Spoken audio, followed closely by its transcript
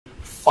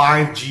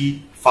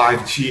5G,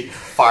 5G,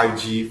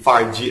 5G,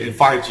 5G, and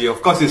 5G.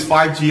 Of course, it's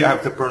 5G. I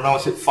have to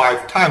pronounce it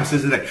 5 times,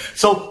 isn't it?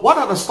 So what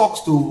are the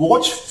stocks to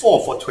watch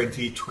for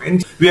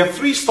 2020? We have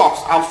 3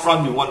 stocks out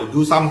front. You want to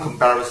do some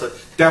comparison.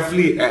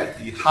 Definitely at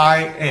the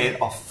high end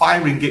of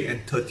 5 ringgit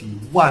and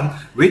 31,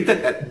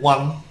 rated at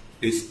 1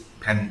 is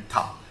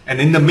Penta.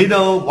 And in the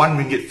middle, 1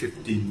 ringgit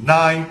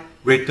 59,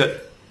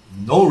 rated,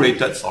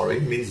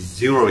 means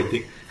 0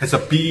 rating, has a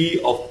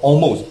PE of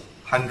almost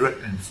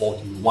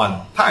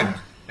 141 times.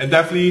 And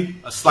definitely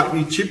a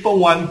slightly cheaper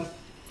one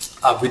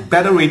with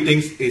better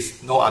ratings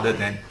is no other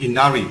than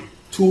Inari,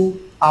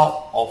 2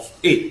 out of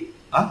 8,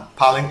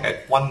 piling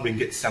at 1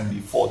 ringgit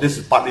 74. This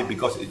is partly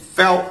because it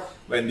fell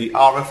when the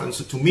RF, and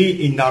so to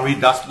me, Inari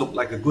does look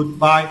like a good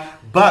buy,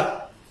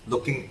 but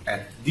looking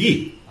at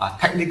the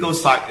technical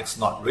side, it's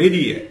not ready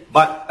yet.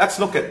 But let's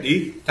look at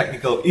the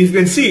technical. If you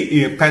can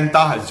see,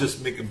 Penta has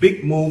just made a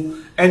big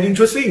move, and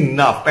interesting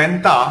enough,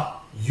 Penta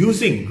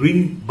using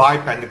green by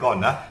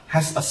Pentagon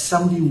has a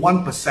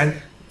 71%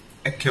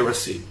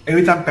 accuracy.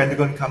 Every time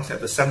Pentagon comes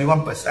at the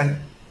 71%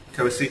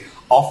 accuracy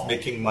of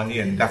making money,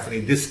 and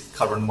definitely this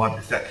current one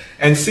is that.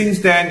 And since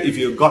then, if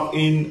you got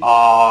in,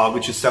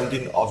 which is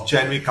 17th of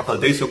January, a couple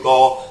of days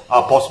ago,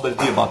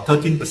 possibility about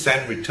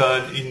 13%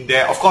 return in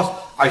there. Of course,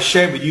 I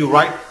share with you,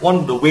 right, one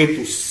of the way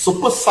to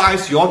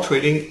supersize your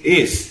trading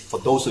is, for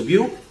those of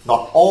you,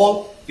 not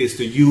all, is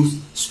to use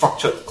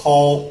structured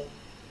call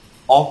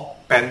of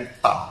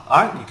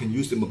Penta. You can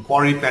use the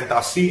Macquarie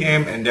Penta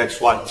CM, and that's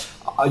what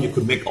you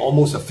could make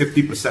almost a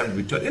 50%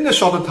 return in a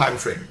shorter time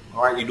frame.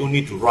 All right, you don't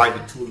need to ride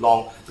it too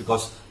long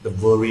because the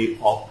worry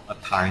of a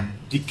time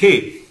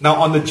decay.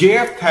 Now on the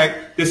JF tag,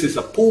 this is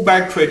a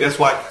pullback trade. That's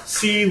why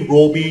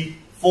SMARTRobie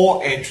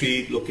for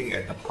entry, looking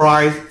at the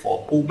price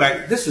for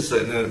pullback. This is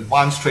an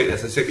advanced trade,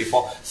 as I said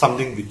before,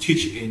 something we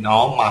teach in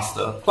our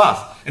master class.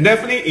 And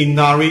definitely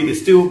Inari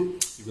is still,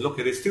 if you look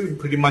at it, still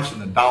pretty much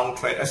in a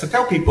downtrend. As I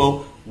tell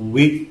people,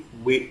 wait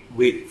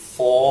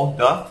for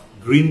the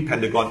green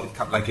pentagon.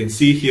 Like you can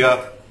see here,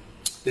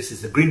 this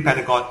is the green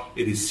pentagon,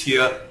 it is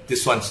here,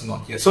 this one's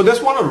not here. So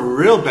that's one of the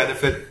real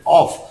benefit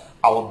of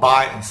our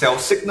buy and sell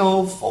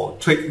signal for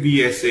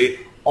TradeVSA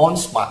on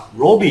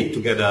SMARTRobie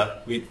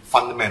together with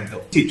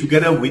fundamental.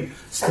 Together with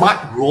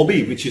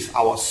SMARTRobie, which is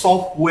our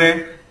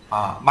software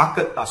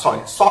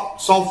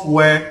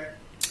software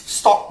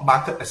stock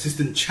market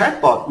assistant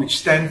chatbot, which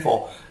stands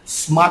for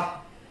Smart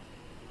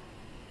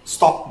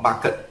Stock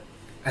Market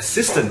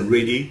Assistant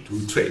Ready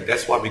to Trade.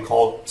 That's what we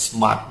call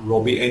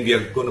SMARTRobie, and we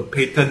are going to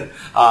patent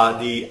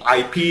the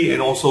IP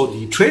and also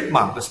the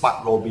trademark, the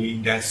SMARTRobie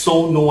in there,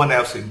 so no one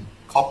else can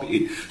copy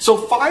it.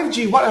 So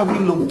 5G, what are we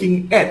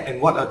looking at,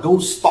 and what are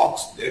those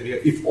stocks?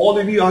 If all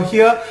of you are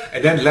here,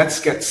 and then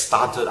let's get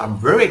started. I'm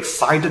very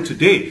excited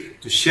today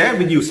to share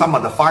with you some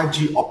of the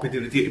 5G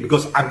opportunity,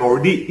 because I'm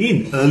already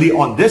in early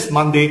on this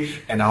Monday,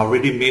 and I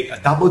already made a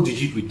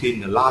double-digit return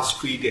in the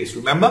last 3 days.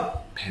 Remember?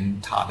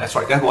 Penta. That's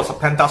right. That was a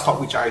Penta stock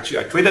which I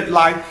traded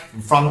live in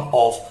front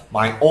of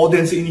my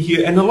audience in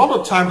here. And a lot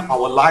of time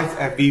our live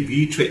FB,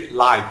 we trade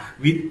live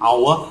with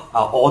our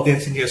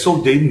audience in here,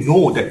 so they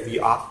know that we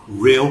are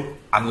real,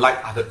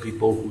 unlike other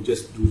people who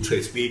just do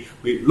trades. We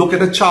look at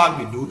the chart,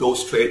 we do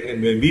those trades,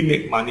 and when we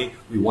make money,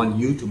 we want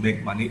you to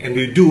make money. And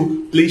we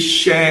do, please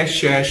share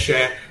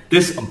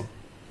this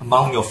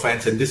among your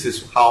friends, and this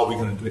is how we're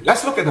going to do it.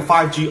 Let's look at the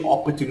 5G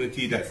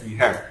opportunity that we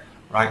have,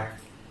 right?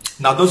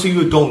 Now, those of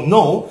you who don't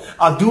know,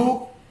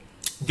 do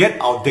get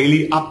our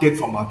daily update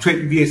from our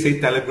TradeVSA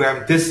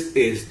Telegram. This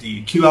is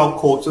the QR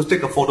code. So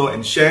take a photo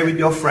and share with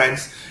your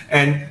friends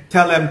and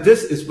tell them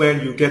this is where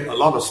you get a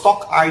lot of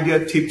stock idea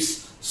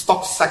tips,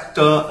 stock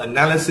sector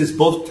analysis,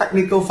 both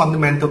technical,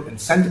 fundamental, and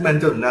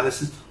sentimental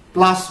analysis,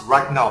 plus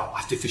right now,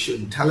 artificial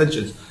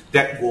intelligence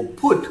that will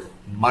put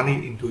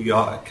money into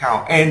your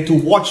account. And to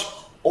watch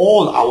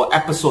all our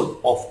episodes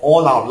of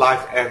all our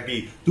live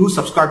FB, do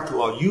subscribe to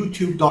our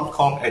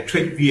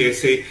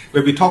youtube.com/TradeVSA,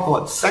 where we talk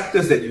about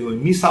sectors that you will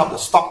miss out the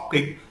stock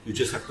pick. You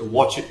just have to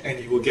watch it, and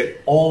you will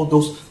get all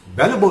those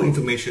valuable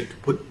information to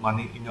put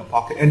money in your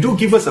pocket. And do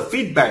give us a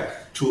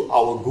feedback to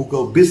our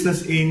Google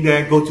business in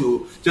there. Go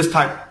to, just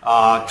type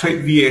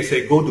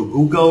TradeVSA, go to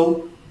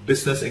Google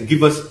business and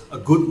give us a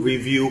good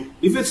review.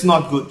 If it's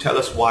not good, tell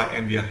us why,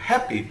 and we are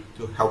happy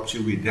to help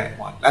you with that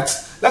one.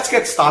 Let's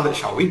get started,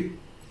 shall we?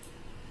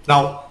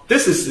 Now,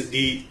 this is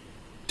the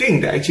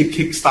thing that actually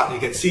kickstart. You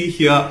can see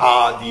here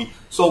are the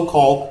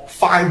so-called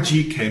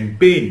 5G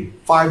campaign,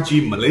 5G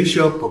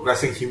Malaysia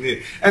Progressing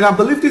Humanity. And I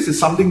believe this is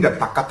something that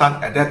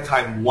Pakatan at that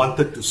time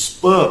wanted to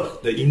spur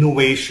the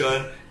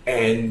innovation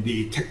and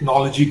the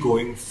technology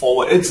going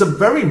forward. It's a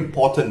very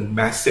important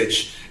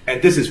message.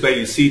 And this is where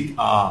you see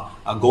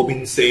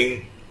Gobind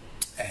Singh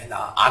and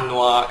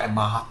Anwar and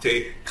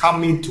Mahathir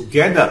coming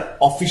together,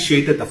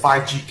 officiated the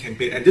 5G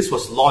campaign, and this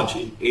was launched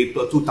in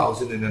April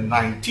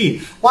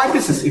 2019. Why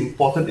this is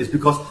important is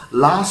because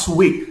last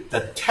week,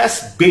 the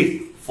test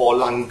bed for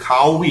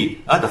Langkawi,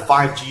 the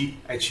 5G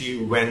actually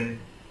went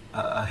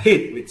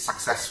ahead with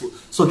successful.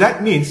 So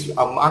that means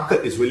our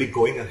market is really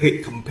going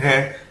ahead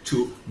compared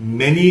to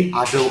many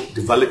other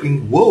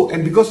developing world.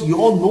 And because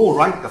you all know,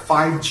 right, the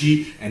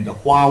 5G and the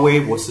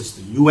Huawei versus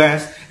the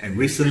US, and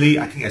recently,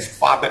 I think as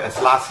far back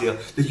as last year,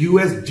 the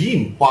US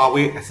deemed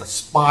Huawei as a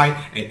spy,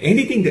 and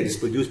anything that is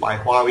produced by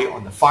Huawei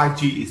on the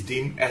 5G is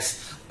deemed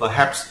as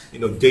perhaps,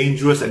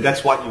 dangerous. And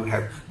that's why you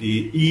have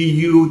the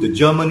EU, the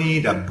Germany,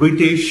 the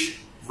British,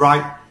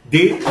 right?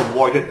 They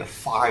avoided the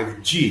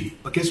 5G.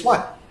 But guess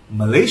what?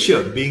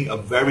 Malaysia, being a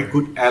very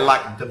good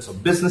ally in terms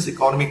of business,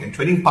 economic, and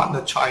trading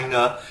partner,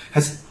 China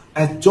has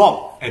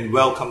adopted and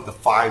welcomed the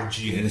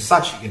 5G. And as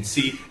such, you can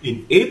see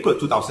in April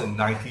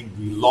 2019,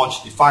 we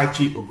launched the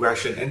 5G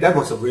progression, and that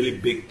was a really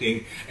big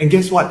thing. And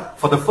guess what?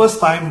 For the first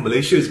time,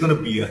 Malaysia is going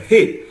to be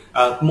ahead.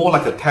 More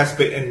like a test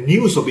bed, and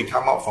news will be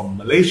come out from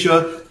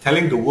Malaysia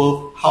telling the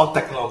world how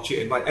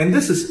technology and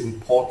this is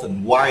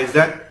important. Why is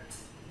that?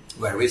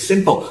 Very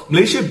simple.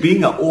 Malaysia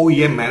being an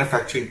OEM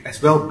manufacturing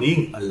as well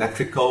being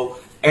electrical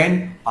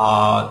and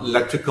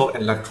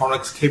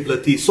electronics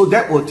capability, so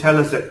that will tell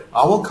us that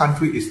our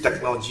country is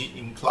technology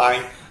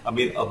inclined. I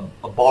mean,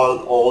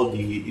 above all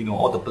the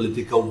all the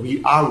political,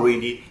 we are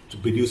ready to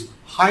produce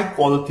high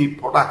quality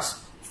products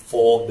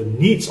for the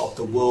needs of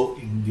the world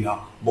in their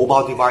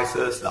mobile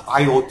devices, the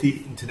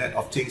IoT, Internet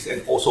of Things,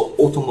 and also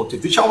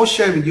automotive, which I will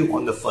share with you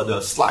on the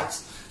further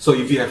slides. So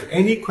if you have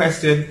any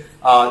question,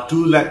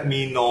 do let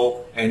me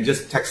know and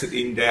just text it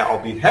in there.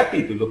 I'll be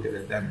happy to look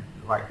at them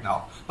right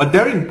now. But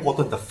very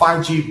important, the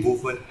 5G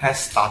movement has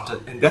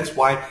started, and that's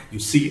why you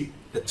see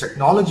the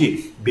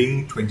technology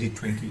being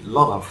 2020. A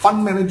lot of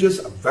fund managers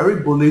are very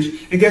bullish.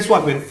 And guess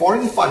what? When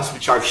foreign funds,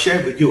 which I've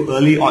shared with you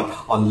early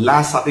on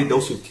last Saturday,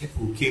 those who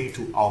came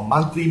to our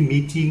monthly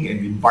meeting and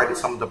we invited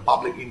some of the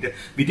public in there,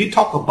 we did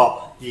talk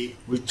about the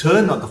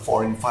return of the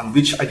foreign fund,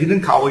 which I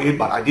didn't cover it,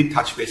 but I did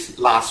touch base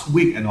last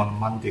week and on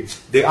Monday.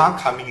 They are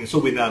coming in. So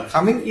when they're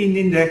coming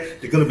in there,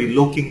 they're going to be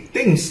looking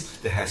things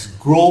that has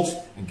growth.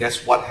 And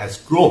guess what has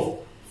growth?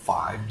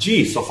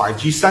 5G. So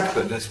 5G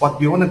sector, that's what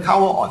we want to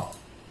cover on.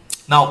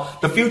 Now,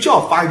 the future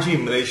of 5G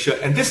in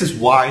Malaysia, and this is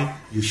why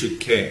you should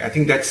care. I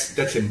think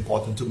that's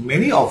important to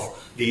many of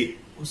the,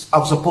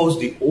 I suppose,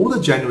 the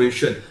older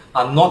generation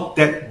are not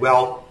that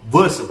well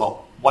versed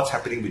about what's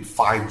happening with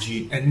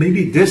 5G. And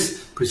maybe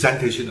this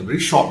presentation, a very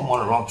short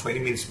one, around 20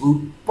 minutes,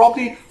 will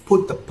probably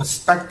put the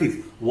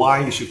perspective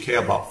why you should care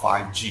about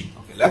 5G.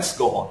 Okay, let's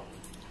go on.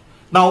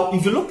 Now,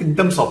 if you look in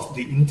terms of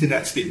the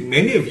internet speed,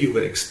 many of you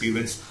will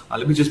experience,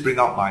 let me just bring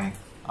out my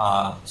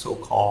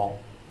so-called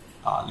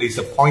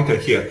laser pointer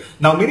here.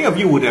 Now, many of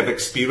you would have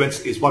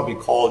experienced is what we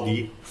call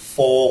the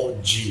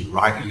 4G,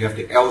 right? You have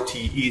the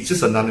LTE, it's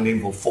just another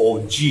name for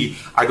 4G.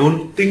 I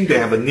don't think they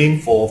have a name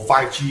for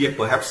 5G yet,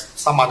 perhaps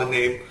some other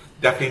name.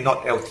 Definitely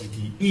not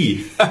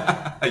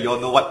LTTE. You all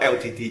know what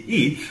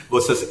LTTE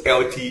versus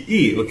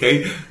LTE,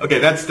 okay? Okay,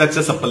 that's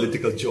just a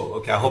political joke,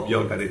 okay? I hope you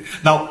all got it.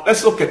 Now,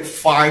 let's look at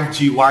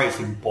 5G, why it's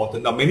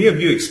important. Now, many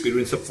of you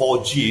experience a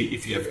 4G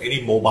if you have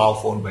any mobile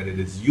phone, whether it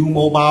is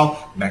U-Mobile,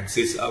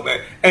 Maxis,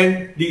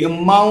 and the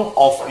amount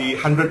of the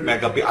 100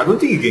 megabit, I don't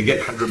think you can get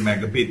 100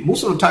 megabit.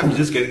 Most of the time, you're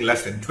just getting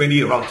less than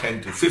 20, around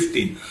 10 to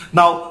 15.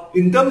 Now,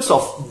 in terms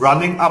of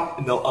running up,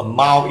 a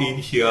mile in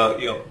here,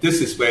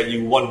 this is where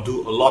you want to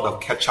do a lot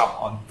of catch up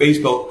on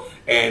Facebook,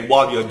 and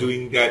while you're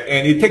doing that,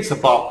 and it takes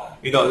about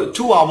a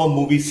 2-hour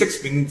movie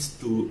 6 minutes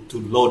to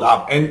load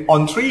up. And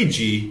on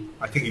 3G,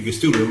 I think if you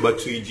still remember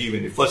 3G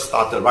when it first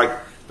started, right,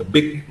 the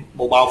big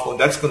mobile phone,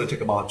 that's going to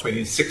take about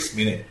 26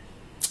 minutes.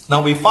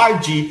 Now with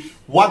 5G,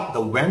 what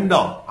the vendor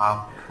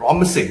are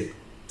promising,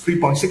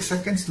 3.6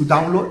 seconds to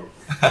download.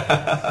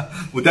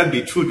 Would that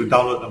be true to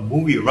download a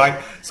movie,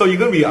 right? So you're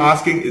going to be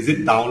asking, is it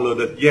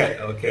downloaded yet?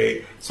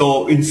 Okay,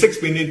 so in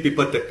 6 minutes,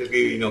 people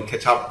technically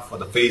catch up for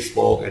the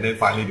Facebook, and then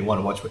finally they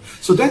want to watch it.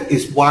 So that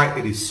is why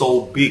it is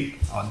so big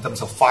in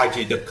terms of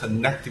 5G, the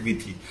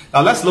connectivity.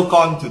 Now let's look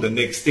on to the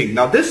next thing.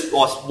 Now this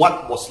was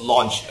what was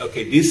launched,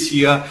 okay, this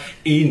year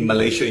in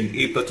Malaysia in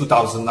April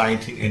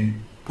 2019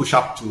 and push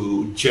up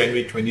to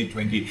January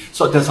 2020.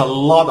 So there's a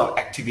lot of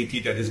activity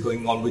that is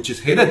going on, which is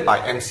headed by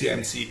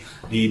MCMC,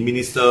 the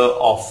Minister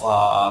of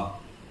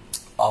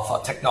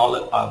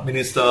Technology,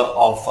 Minister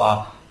of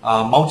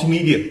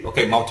Multimedia.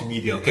 Okay,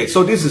 multimedia. Okay,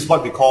 so this is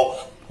what we call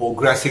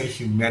progressing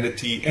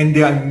humanity, and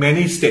there are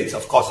many states,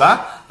 of course.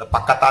 The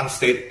Pakatan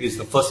state is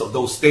the first of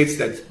those states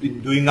that's been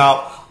doing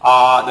out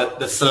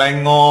the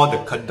Selangor, the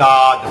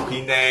Kedah, the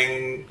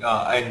Penang,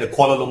 and the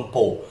Kuala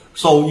Lumpur.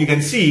 So you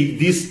can see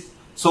this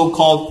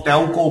so-called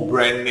telco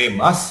brand name,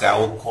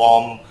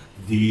 Celcom,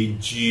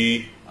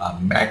 DG,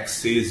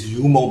 Maxis,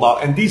 U-Mobile,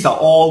 and these are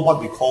all what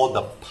we call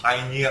the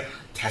pioneer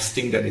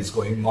testing that is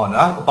going on.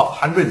 About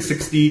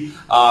 160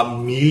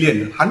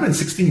 million.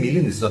 160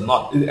 million is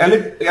not.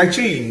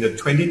 Actually, in the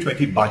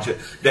 2020 budget,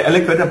 they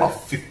allocated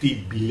about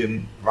 50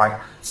 billion right?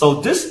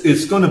 So this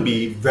is going to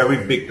be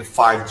very big, the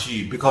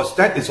 5G, because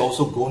that is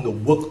also going to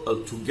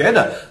work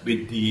together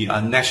with the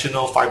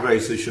National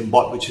Fiberization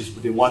Board, which is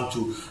they want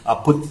to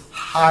put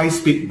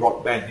high-speed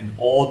broadband in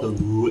all the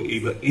rural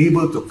area,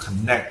 able to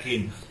connect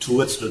in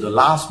towards to the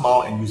last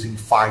mile and using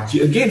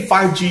 5G. Again,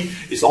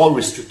 5G is all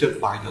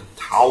restricted by the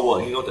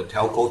tower, you know, the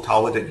telco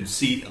tower that you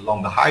see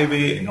along the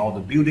highway and all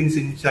the buildings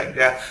inside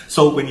there.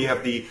 So when you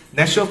have the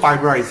national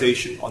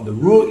fiberization on the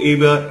rural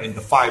area and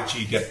the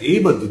 5G, they're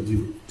able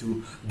to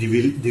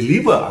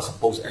deliver, I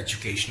suppose,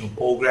 educational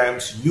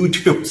programs,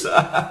 YouTubes,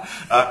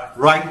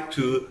 right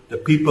to the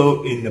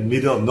people in the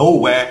middle of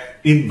nowhere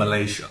in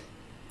Malaysia.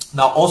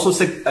 Now, also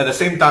at the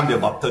same time, there are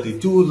about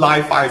 32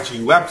 live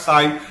 5G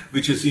website,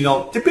 which is, you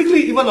know,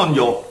 typically even on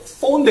your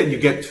phone that you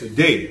get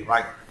today,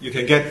 right? You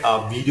can get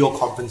video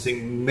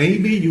conferencing.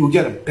 Maybe you will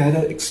get a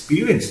better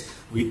experience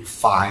with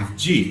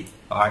 5G.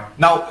 All right.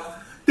 Now,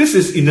 this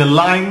is in the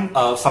line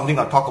of something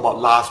I talked about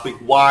last week,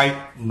 why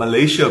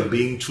Malaysia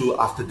being through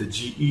after the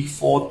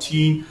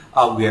GE14,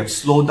 we have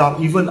slowed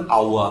down. Even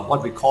our,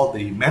 what we call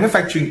the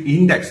manufacturing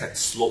index has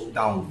slowed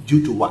down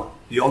due to what?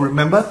 You all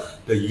remember?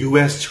 The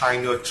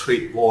US-China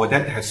trade war,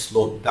 that has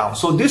slowed down.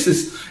 So this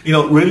is, you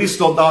know, really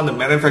slowed down. The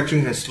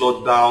manufacturing has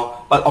slowed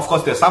down. But of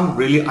course, there's some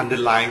really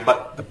underlying.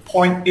 But the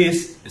point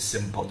is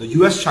simple. The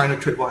US-China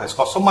trade war has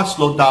got so much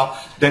slowed down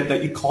that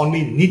the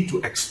economy need to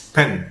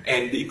expand.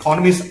 And the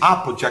economists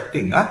are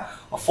projecting a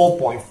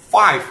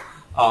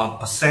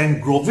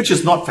 4.5% growth, which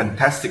is not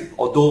fantastic.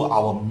 Although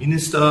our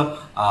Minister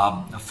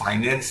of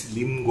Finance,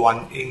 Lim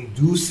Guan Eng,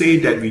 do say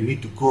that we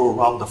need to grow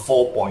around the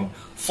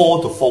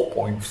 4.4 to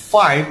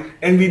 4.5,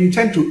 and we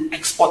intend to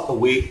export the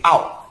way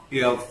out,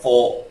 you know,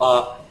 for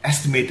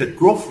estimated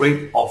growth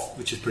rate of,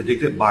 which is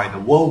predicted by the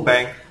World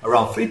Bank,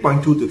 around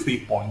 3.2 to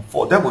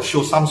 3.4. That will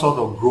show some sort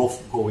of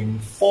growth going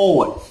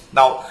forward.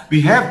 Now,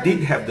 we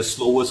did have the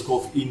slowest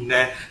growth in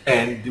there,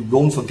 and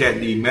don't forget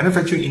the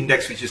manufacturing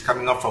index, which is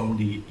coming up from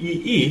the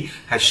EE,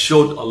 has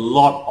showed a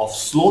lot of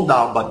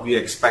slowdown, but we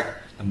expect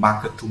the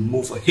market to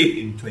move ahead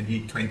in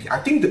 2020. I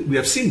think that we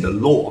have seen the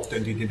low of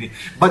 2020,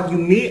 but you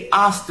may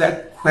ask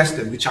that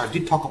question, which I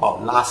did talk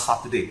about last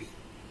Saturday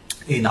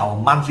in our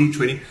monthly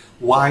trading.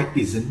 Why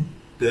isn't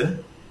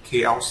the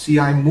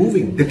KLCI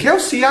moving? The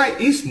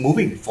KLCI is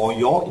moving, for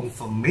your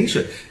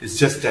information. It's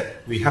just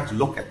that we have to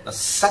look at the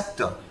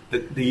sector.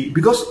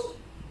 Because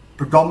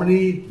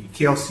predominantly the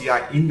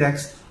KLCI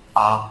index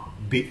are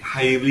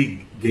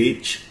highly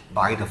gauged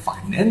by the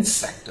finance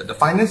sector. The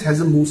finance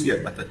hasn't moved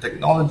yet, but the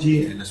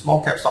technology and the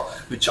small cap stock,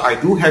 which I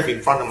do have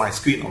in front of my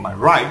screen on my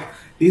right,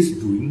 is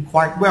doing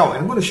quite well. And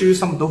I'm going to show you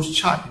some of those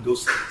charts in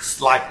those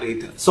slides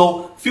later.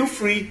 So feel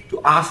free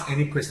to ask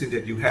any question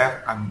that you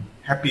have. I'm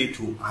happy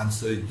to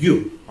answer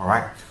you. All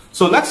right.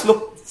 So let's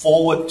look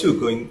forward to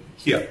going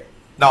here.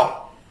 Now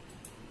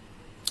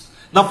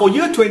for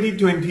year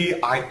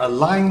 2020, I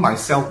aligned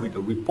myself with a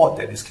report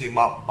that is came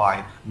up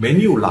by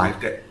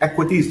Manulife that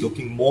equity is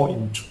looking more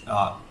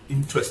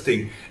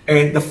interesting,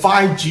 and the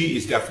 5G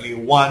is definitely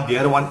one. The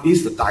other one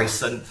is the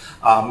Dyson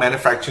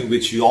manufacturing,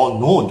 which you all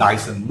know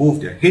Dyson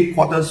moved their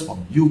headquarters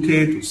from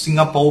UK to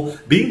Singapore,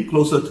 being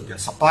closer to their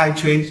supply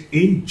chain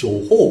in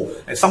Johor.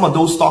 And some of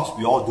those stocks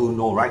we all do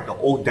know, right? The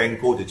old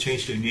Denko, they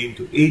changed their name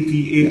to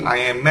ATA,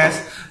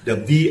 IMS, the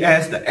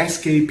VS, the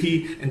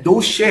SKP, and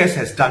those shares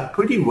has done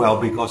pretty well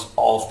because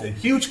of the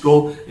huge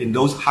growth in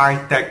those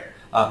high-tech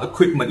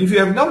equipment. If you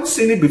have not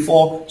seen it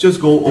before,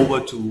 just go over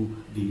to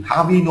the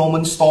Harvey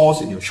Norman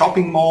stores in your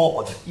shopping mall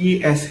or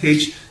the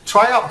ESH.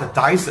 Try out the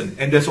Dyson,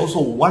 and there's also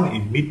one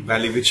in Mid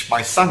Valley, which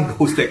my son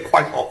goes there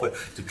quite often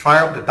to try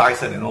out the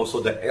Dyson and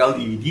also the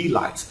LED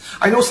lights.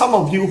 I know some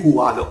of you who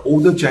are the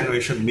older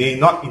generation may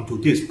not into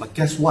this, but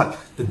guess what?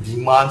 The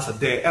demands are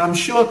there, and I'm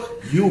sure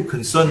you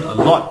concern a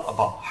lot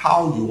about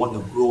how you want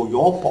to grow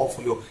your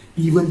portfolio.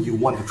 Even you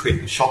want to trade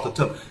in the shorter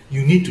term,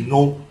 you need to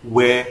know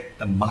where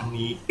the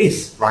money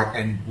is, right?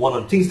 And one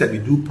of the things that we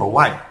do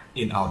provide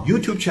in our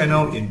YouTube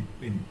channel,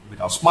 with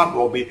our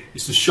SMARTRobie,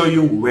 is to show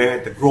you where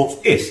the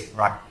growth is,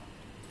 right?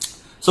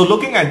 So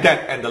looking at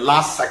that, and the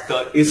last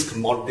sector is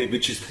commodity,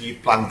 which is the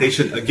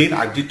plantation. Again,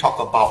 I did talk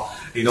about,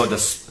 you know, the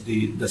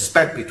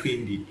spread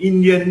between the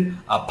Indian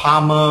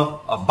farmer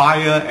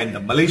buyer and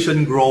the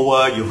Malaysian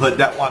grower. You heard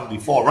that one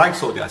before, right?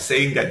 So they are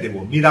saying that they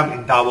will meet up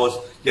in Davos,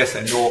 yes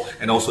and no,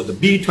 and also the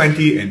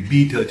B20 and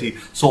B30.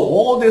 So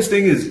all this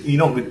thing is, you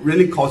know,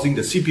 really causing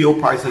the CPO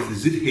prices.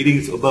 Is it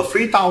heading above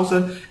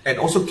 3,000? And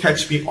also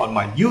catch me on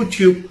my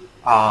YouTube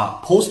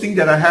posting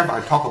that I have.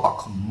 I talk about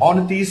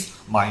commodities,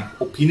 my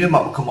opinion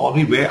about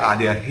commodity, where are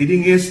they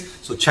heading is.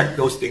 So check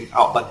those things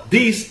out. But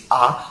these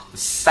are the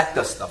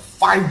sectors: the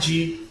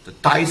 5G, the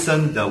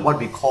Dyson, the what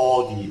we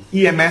call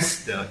the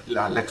EMS, the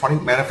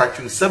electronic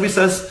manufacturing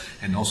services,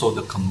 and also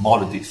the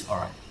commodities. All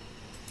right.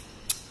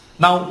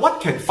 Now,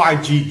 what can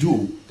 5G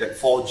do that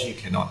 4G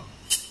cannot?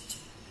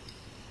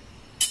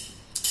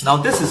 Now,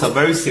 this is a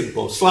very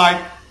simple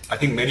slide. I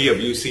think many of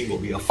you seen will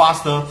be a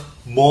faster,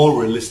 more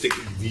realistic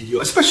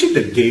video, especially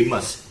the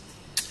gamers.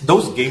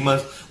 Those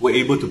gamers were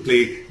able to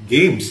play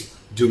games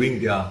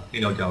during their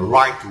their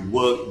ride to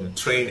work in the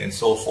train and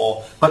so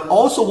forth. But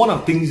also one of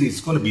the things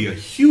is going to be a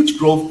huge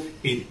growth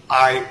in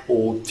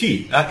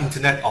IoT,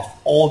 Internet of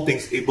all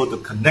things, able to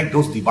connect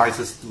those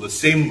devices to the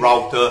same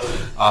router.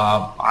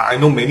 I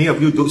know many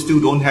of you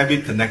still don't have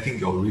it, connecting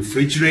your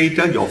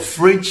refrigerator, your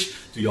fridge,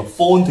 to your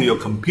phone, to your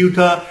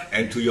computer,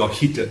 and to your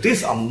heater.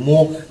 These are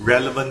more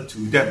relevant to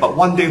that, but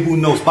one day, who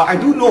knows? But I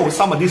do know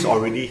some of these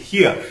already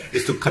here,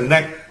 is to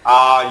connect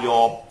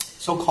your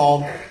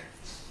so-called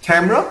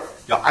camera,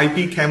 your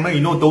IP camera,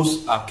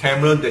 those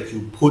camera that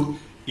you put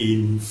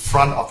in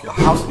front of your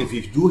house. If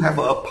you do have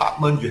an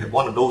apartment, you have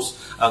one of those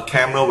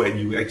camera where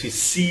you actually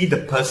see the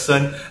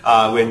person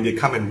when they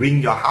come and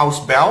ring your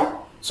house bell.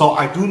 So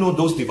I do know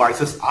those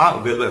devices are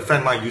available. A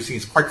friend of mine using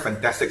is quite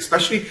fantastic,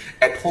 especially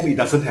at home. It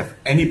doesn't have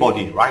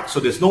anybody, right?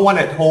 So there's no one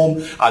at home.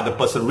 The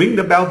person ring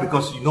the bell,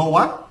 because you know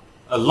what?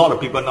 A lot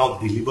of people now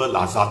deliver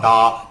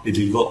Lazada, they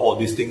deliver all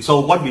these things. So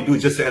what we do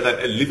is just say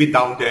that leave it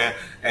down there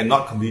and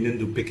not convenient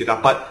to pick it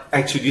up. But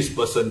actually this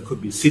person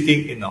could be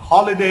sitting in a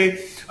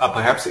holiday,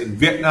 perhaps in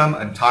Vietnam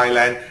and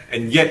Thailand,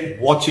 and yet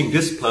watching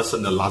this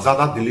person, the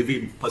Lazada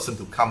delivery person,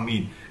 to come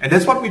in. And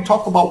that's what we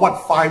talk about,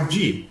 what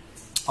 5G.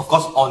 Of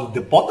course, on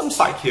the bottom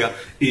side here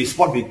is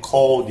what we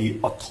call the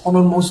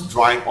autonomous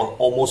driving, or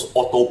almost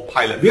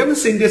autopilot. We haven't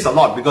seen this a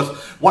lot because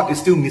what is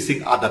still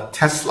missing are the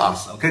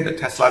Teslas. Okay, the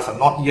Teslas are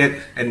not yet,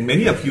 and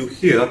many of you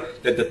hear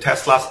that the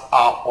Teslas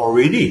are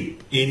already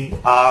in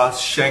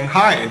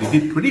Shanghai, and they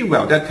did pretty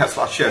well. That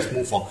Tesla shares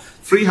moved from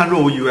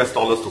 $300 US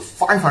to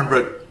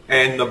 500,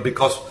 and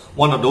because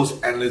one of those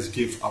analysts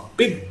give a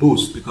big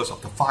boost because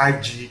of the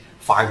 5G,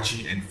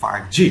 and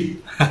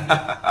 5G.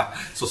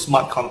 So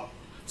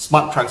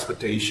smart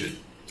transportation.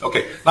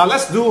 Okay, now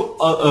let's do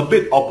a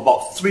bit of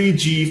about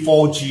 3G,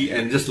 4G,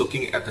 and just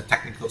looking at the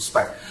technical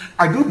spec.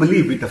 I do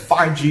believe with the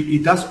 5G,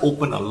 it does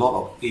open a lot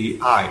of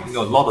AI, a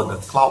lot of the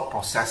cloud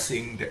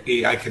processing, the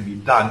AI can be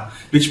done,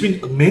 which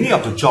means many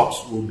of the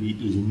jobs will be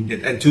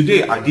eliminated. And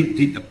today I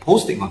did a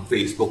posting on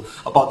Facebook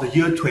about the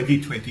year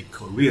 2020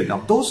 career. Now,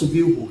 those of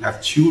you who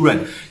have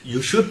children,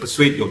 you should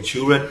persuade your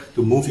children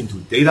to move into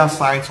data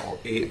science or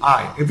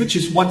AI, which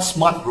is what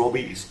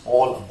SMARTRobie is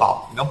all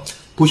about,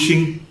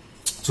 pushing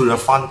to the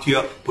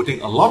frontier, putting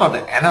a lot of the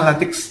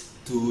analytics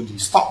to the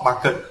stock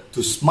market,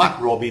 to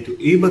SMARTRobie,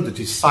 to able to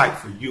decide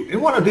for you.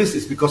 And one of this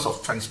is because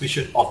of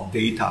transmission of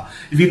data.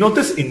 If you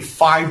notice in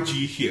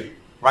 5G here,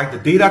 right, the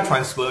data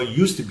transfer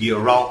used to be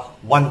around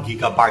 1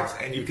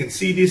 gigabytes, and you can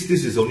see this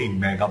is only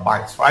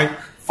megabytes, right?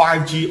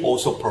 5G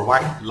also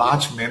provide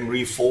large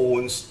memory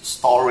phones,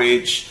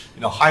 storage,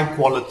 high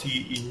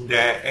quality in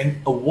there, and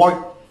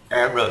avoid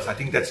errors. I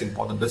think that's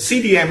important. The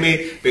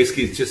CDMA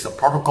basically is just a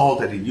protocol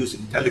that they use in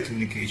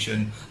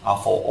telecommunication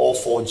for all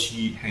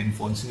 4G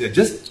handphones. They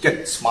just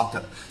get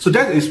smarter. So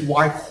that is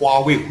why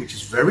Huawei, which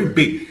is very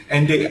big,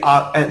 and they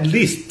are at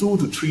least 2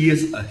 to 3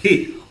 years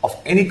ahead of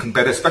any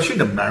competitor, especially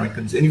the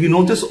Americans. And if you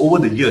notice over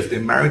the years, the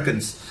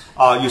Americans,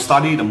 you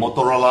study the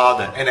Motorola,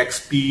 the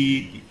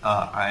NXP,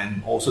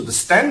 and also the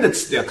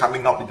standards they are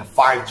coming up with the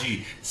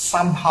 5G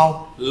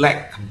somehow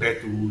lag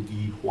compared to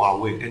the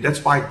Huawei. And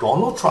that's why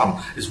Donald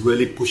Trump is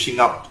really pushing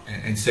up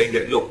and saying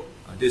that, look,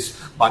 this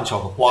bunch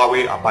of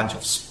Huawei are a bunch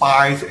of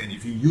spies, and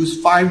if you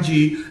use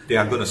 5G, they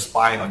are going to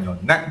spy on your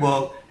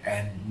network,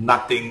 and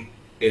nothing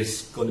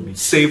is going to be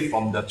safe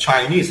from the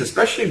Chinese.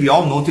 Especially, we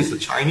all notice the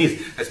Chinese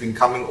has been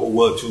coming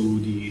over to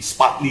the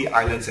Spratly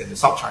Islands and the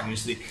South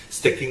Chinese Sea,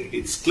 staking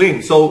its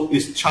claim. So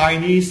is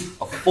Chinese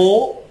a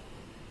foe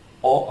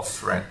or a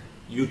friend?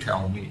 You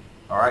tell me.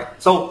 All right.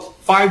 So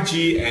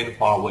 5G and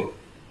Huawei.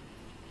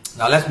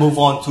 Now let's move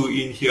on to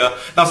in here.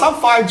 Now some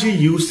 5G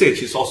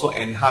usage is also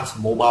enhanced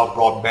mobile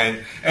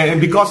broadband,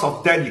 and because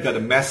of that, you got a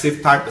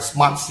massive type, the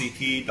smart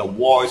city, the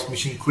voice,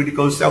 mission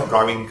critical,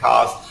 self-driving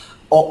cars.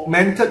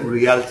 Augmented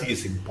reality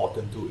is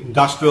important too.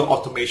 Industrial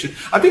automation.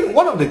 I think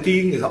one of the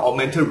things is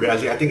augmented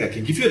reality. I think I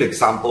can give you an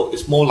example.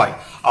 It's more like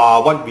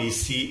what we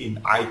see in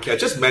IKEA.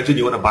 Just imagine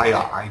you want to buy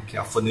an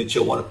IKEA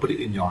furniture, want to put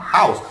it in your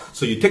house.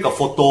 So you take a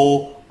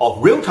photo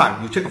of real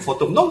time. You take a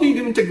photo. No, you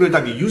didn't take real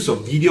time. You use a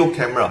video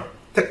camera.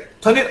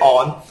 Turn it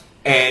on,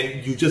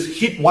 and you just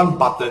hit one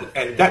button,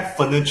 and that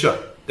furniture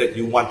that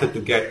you wanted to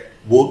get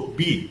will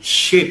be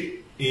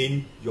shaped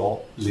in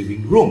your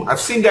living room. I've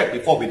seen that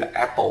before with the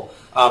Apple.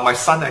 My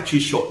son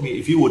actually showed me,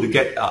 if you were to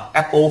get an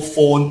Apple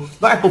phone,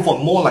 not Apple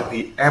phone, more like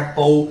the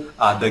Apple,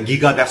 the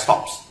Giga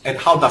desktops, and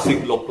how does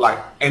it look like?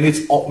 And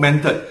it's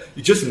augmented.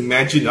 You just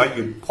imagine, right?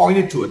 You point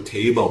it to a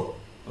table,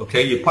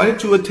 okay? You point it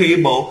to a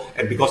table,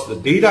 and because the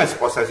data is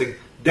processing,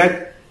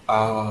 that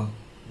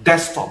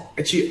desktop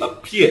actually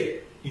appeared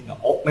in the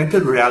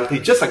augmented reality,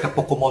 just like a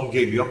Pokemon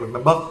game, you all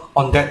remember,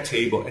 on that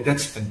table, and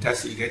that's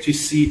fantastic. You can actually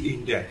see it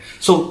in there.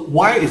 So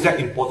why is that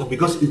important?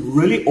 Because it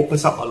really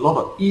opens up a lot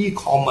of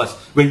e-commerce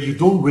where you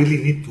don't really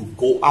need to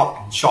go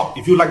out and shop.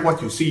 If you like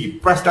what you see, you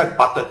press that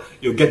button,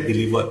 you'll get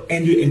delivered,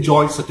 and you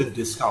enjoy certain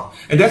discount.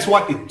 And that's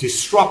why it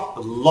disrupts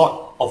a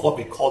lot of what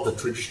we call the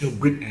traditional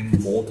brick and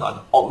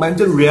mortar.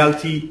 Augmented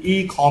reality,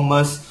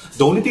 e-commerce,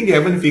 the only thing they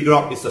haven't figured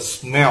out is the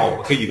smell.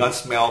 Okay, you can't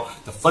smell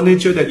the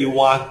furniture that you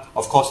want.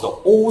 Of course, the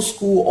old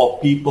school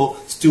of people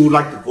still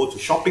like to go to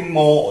shopping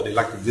mall, or they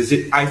like to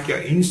visit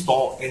IKEA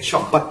in-store and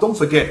shop. But don't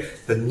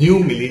forget the new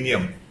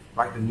millennium,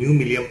 right? The new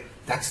millennium,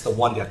 that's the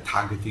one they're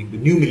targeting. The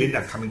new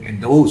millennium are coming,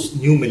 and those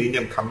new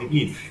millennium coming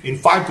in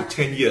 5 to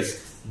 10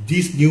 years,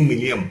 these new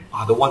millennium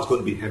are the ones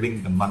going to be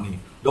having the money.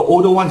 The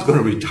older one's going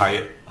to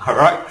retire, all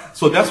right?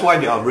 So that's why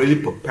they are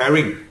really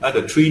preparing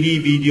the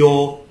 3D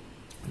video,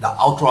 the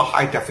ultra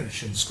high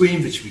definition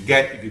screen, which we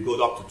get if you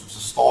go up to the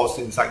stores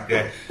inside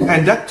there.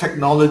 And that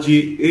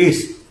technology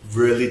is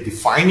really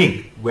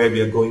defining where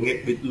we are going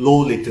with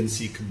low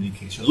latency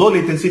communication. Low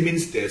latency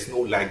means there's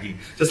no lagging.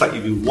 Just like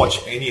if you watch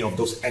any of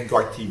those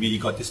Android TV, you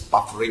got this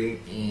buffering.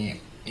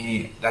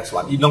 That's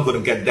what you're not going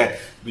to get that.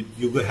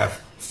 You're going to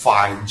have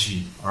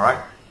 5G, all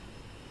right?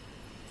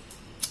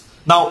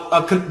 Now,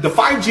 the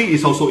 5G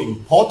is also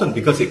important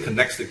because it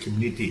connects the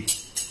community.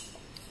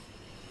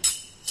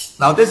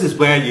 Now, this is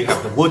where you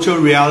have the virtual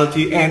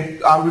reality,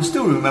 and I will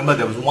still remember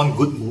there was one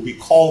good movie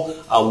called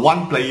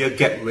One Player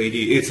Get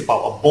Ready. It's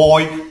about a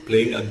boy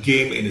playing a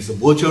game, and it's a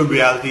virtual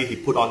reality. He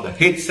put on the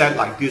headset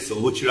like this, a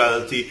virtual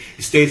reality.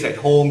 He stays at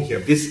home, he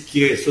has this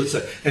gear,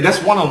 and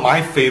that's one of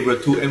my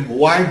favorite too. And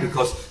why?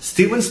 Because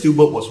Steven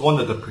Spielberg was one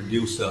of the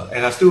producers,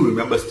 and I still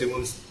remember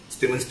Steven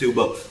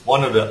Spielberg,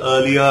 one of the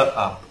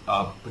earlier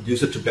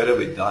producers together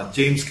with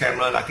James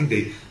Cameron. I think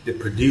they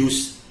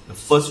produced the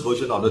first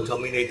version of the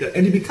Terminator,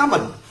 and it became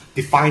a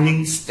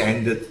defining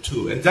standard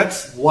too. And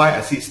that's why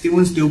I see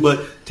Steven Spielberg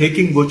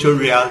taking virtual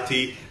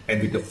reality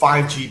and with the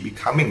 5G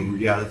becoming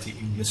reality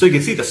in here. So you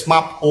can see the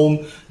smart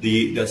home,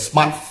 the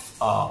smart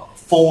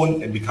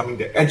phone, and becoming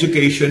the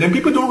education. And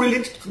people don't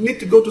really need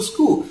to go to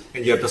school.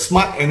 And you have the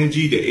smart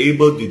energy, they're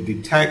able to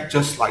detect,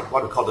 just like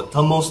what we call the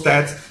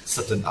thermostats,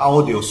 certain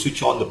hour, they'll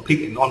switch on the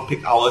peak and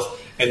non-peak hours.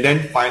 And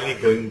then finally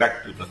going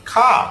back to the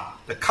car.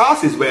 The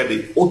cars is where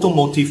the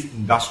automotive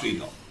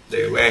industry,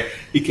 where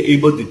it can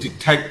able to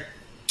detect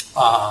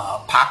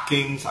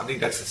parkings. I think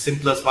that's the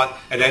simplest one.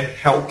 And then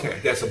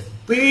healthcare. There's a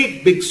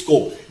big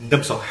scope in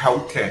terms of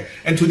healthcare.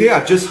 And today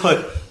I just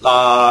heard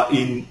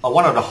in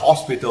one of the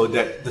hospitals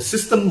that the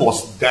system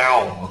was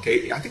down.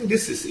 Okay, I think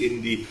this is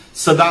in the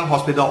Sedang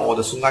Hospital or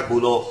the Sungai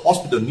Buloh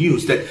Hospital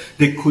news, that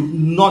they could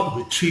not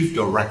retrieve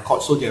the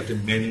record, so they have to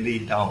manually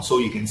down. So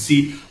you can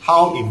see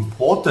how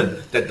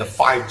important that the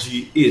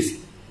 5G is.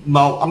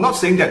 Now, I'm not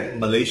saying that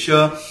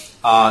Malaysia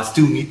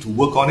still need to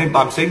work on it, but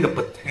I'm saying the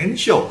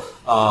potential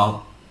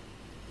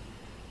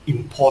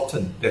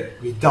important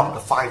that without the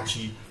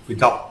 5G,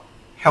 without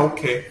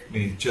healthcare,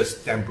 may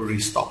just temporarily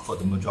stop for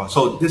the majority.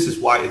 So this is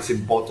why it's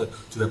important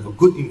to have a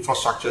good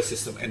infrastructure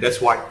system, and that's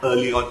why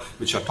early on,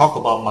 which I talk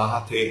about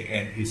Mahathir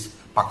and his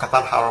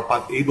Pakatan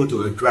Harapan, able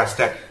to address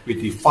that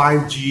with the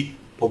 5G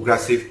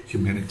progressive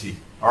humanity.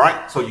 All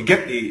right, so you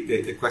get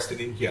the question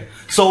in here.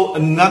 So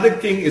another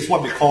thing is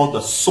what we call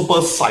the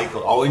super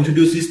cycle. I'll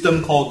introduce this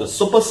term called the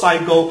super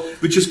cycle,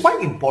 which is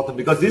quite important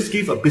because this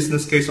gives a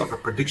business case of a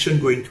prediction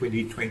going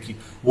 2020.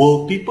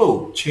 Will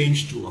people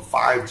change to a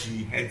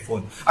 5G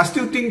handphone? I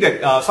still think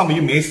that some of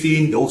you may have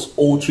seen those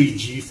old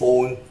 3G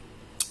phones.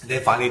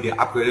 Then finally they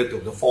upgraded to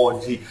the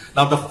 4G.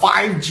 Now the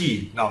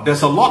 5G, now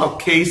there's a lot of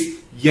case,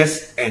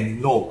 yes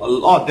and no. A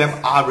lot of them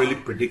are really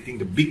predicting.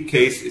 The big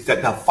case is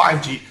that the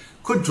 5G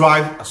could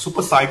drive a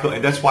super cycle,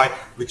 and that's why,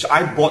 which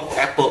I bought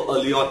Apple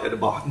early on at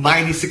about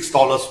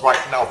 $96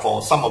 right now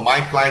for some of my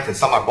clients, and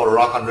some I bought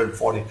around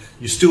 $140.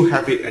 You still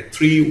have it at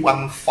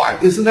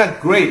 $315. Isn't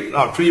that great?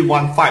 Now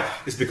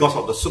 $315 is because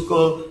of the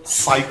super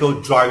cycle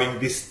driving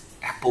this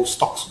Apple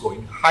stocks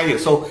going higher.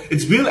 So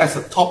it's billed as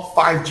a top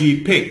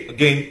 5G pick.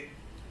 Again,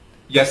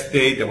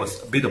 yesterday there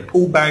was a bit of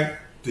pullback.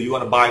 Do you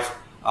want to buy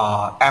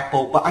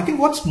Apple? But I think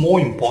what's more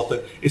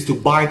important is to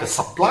buy the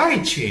supply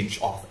chain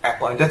of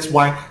Apple, and that's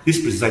why this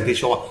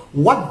presentation,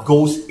 what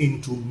goes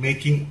into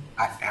making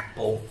an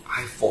Apple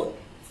iPhone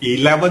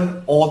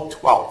 11 or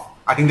 12.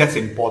 I think that's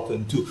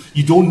important too.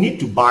 You don't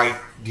need to buy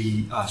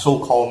the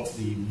so-called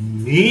the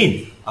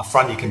main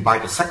front. You can buy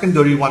the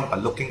secondary one by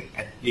looking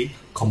at the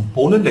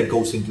component that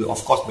goes into it.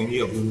 Of course, many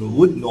of you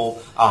would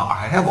know,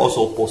 I have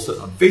also posted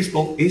on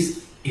Facebook,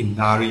 is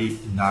Inari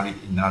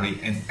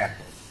and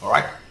Apple. All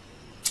right.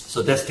 So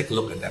let's take a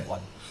look at that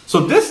one. So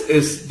this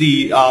is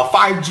the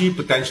 5G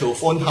potential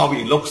phone, how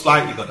it looks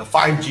like. You got the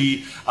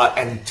 5G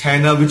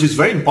antenna, which is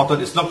very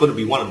important. It's not going to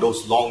be one of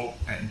those long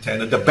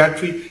antenna. The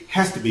battery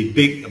has to be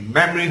big. The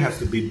memory has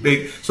to be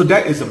big. So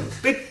that is a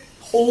big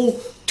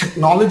whole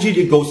technology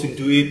that goes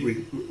into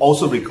it,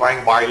 also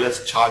requiring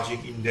wireless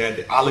charging in there,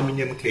 the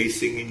aluminum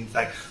casing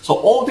inside. So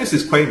all this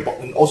is quite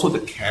important. Also the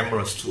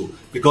cameras too,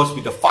 because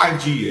with the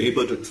 5G, you're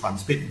able to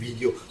transmit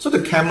video. So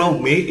the camera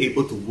may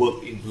able to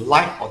work in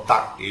light or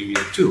dark area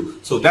too.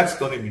 So that's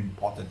going to be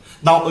important.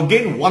 Now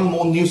again, one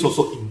more news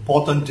also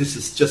important. This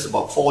is just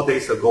about 4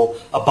 days ago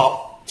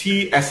about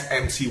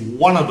TSMC,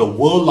 one of the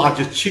world's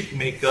largest chip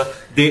maker.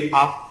 They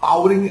are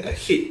powering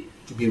ahead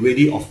to be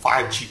ready of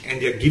 5G,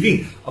 and they're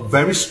giving a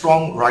very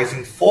strong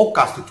rising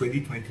forecast to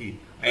 2020,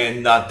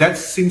 and that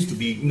seems to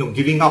be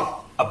giving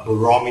up a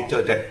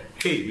barometer that,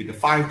 hey, with the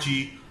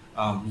 5G,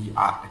 we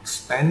are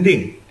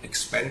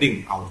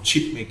expanding our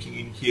chip making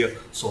in here,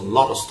 so a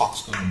lot of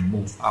stocks going to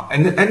move up,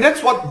 and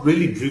that's what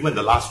really driven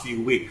the last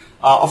few weeks.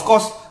 Of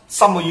course,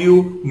 some of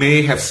you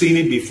may have seen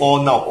it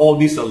before. Now all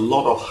these a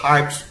lot of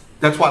hypes.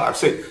 That's what I've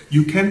said.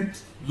 You can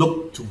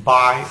look to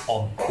buy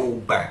on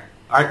pullback.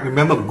 Alright,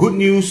 remember, good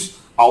news.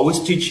 I always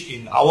teach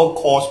in our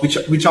course,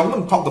 which I'm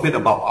going to talk a bit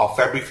about our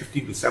February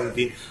 15 to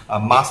 17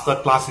 master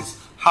class, is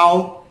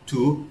how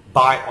to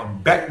buy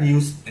on bad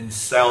news and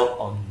sell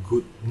on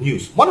good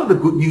news. One of the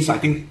good news, I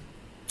think,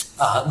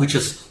 which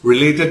is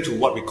related to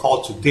what we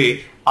call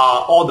today,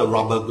 are all the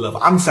rubber glove.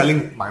 I'm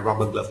selling my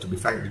rubber glove, to be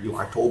frank with you.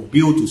 I told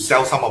Bill to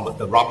sell some of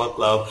the rubber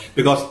glove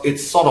because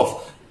it's sort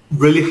of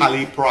really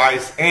highly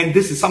priced, and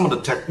this is some of the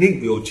technique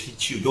we will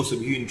teach you. Those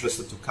of you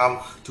interested to come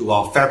to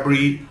our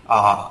February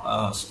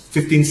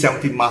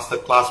 15-17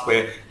 masterclass,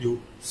 where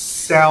you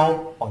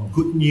sell on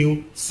good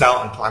news, sell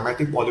on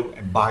climatic volume,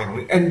 and buy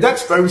on it. And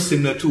that's very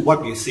similar to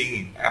what we're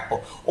seeing in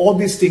Apple. All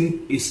these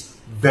things is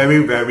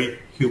very, very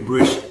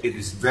hubris. It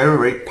is very,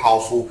 very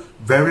powerful,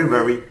 very,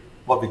 very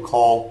what we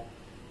call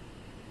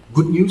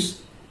good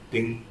news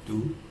thing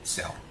to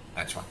sell.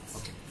 That's right.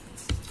 Okay.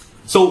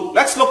 So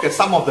let's look at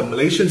some of the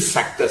Malaysian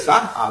sectors.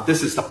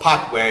 This is the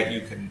part where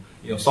you can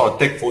sort of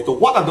take photo.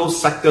 What are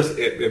those sectors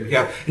we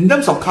have? In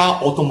terms of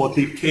car,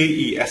 automotive,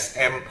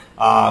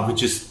 KESM,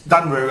 which is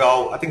done very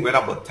well. I think went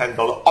up about $10.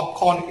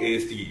 Opcon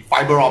is the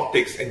fiber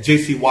optics, and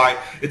JCY.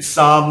 It's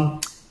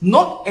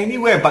not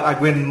anywhere,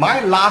 but when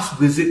my last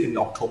visit in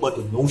October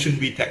to Notion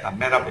VTech, I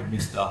met up with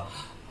Mr.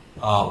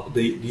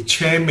 The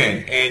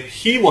chairman, and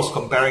he was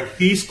comparing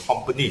his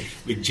company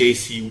with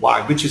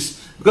JCY, which is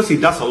because he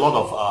does a lot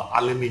of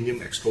aluminium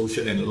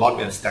extrusion and a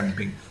lot of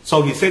stamping.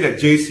 So he said that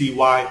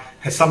JCY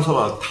has some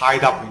sort of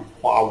tied up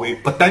with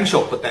Huawei,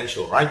 potential,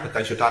 right?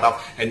 Potential tied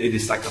up, and it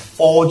is like a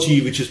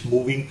 4G, which is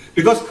moving,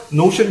 because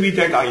Notion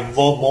VTech are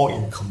involved more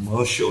in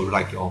commercial,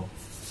 like your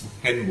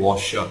hand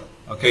washer.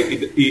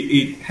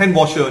 Okay, hand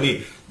washer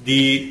only.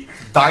 The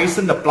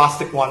Dyson, the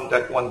plastic one,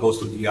 that one goes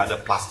to the other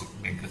plastic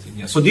makers in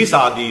here. So these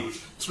are the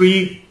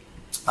three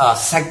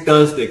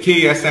sectors: the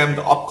KSM,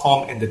 the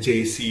Opcom, and the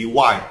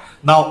JCY.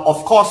 Now,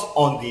 of course,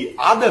 on the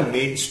other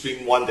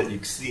mainstream one that you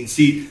can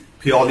see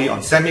purely on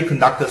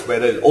semiconductors,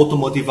 whether it's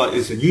automotive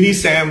is the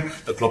Unisem,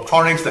 the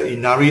Globtronics, the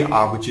Inari,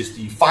 which is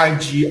the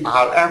 5G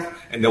RF,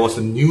 and there was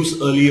a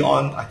news early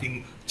on, I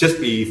think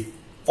just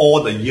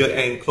before the year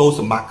end close,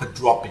 the market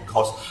dropped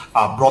because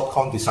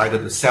Broadcom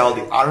decided to sell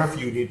the RF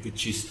unit,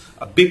 which is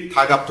a big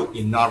tied up to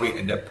Inari,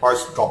 and that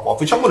price drop off,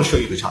 which I'm going to show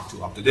you the chart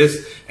too after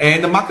this.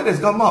 And the market has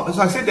gone up. As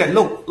I said that,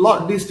 look, a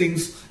lot of these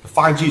things, the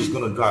 5G is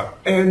going to drive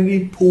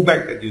any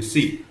pullback that you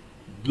see.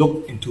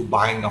 Look into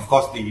buying. Of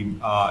course, the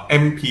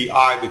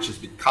MPI, which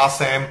is with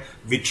Kasem,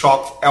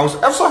 Vitrox,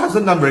 ELSA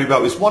hasn't done very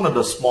well. It's one of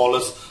the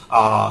smallest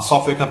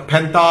software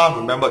company. Penta,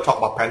 remember, talk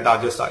about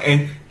Penta just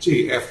and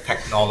JF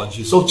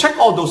Technology. So check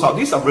all those out.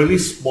 These are really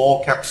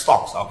small cap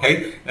stocks,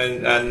 okay?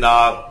 And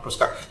now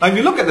if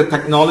you look at the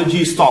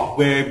technology stock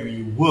where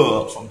we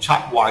were from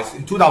chart wise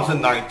in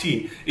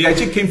 2019, it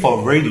actually came from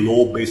a very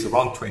low base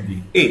around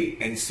 28,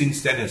 and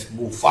since then has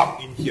moved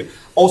up in here.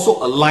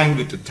 Also aligned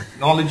with the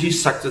technology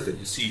sectors that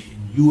you see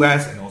in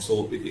US and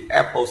also with the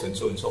Apples and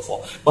so on and so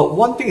forth. But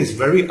one thing is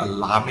very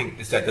alarming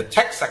is that the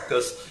tech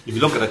sectors, if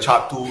you look at the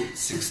chart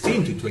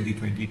 2016 to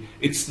 2020,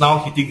 it's now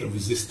hitting a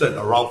resistance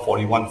around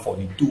 41,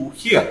 42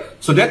 here.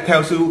 So that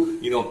tells you,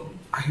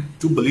 I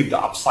do believe the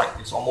upside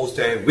is almost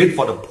there. Wait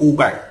for the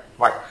pullback,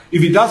 right?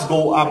 If it does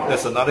go up,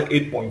 there's another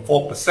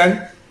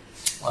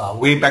 8.4%,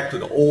 way back to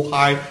the old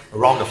high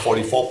around the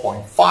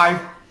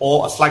 44.5.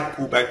 or a slight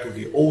pullback to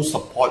the old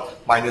support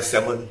minus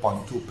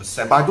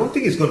 7.2%. But I don't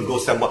think it's going to go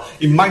 7.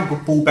 It might go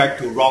pull back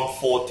to around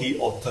 40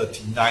 or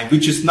 39,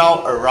 which is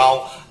now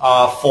around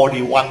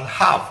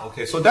 41.5.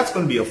 Okay, so that's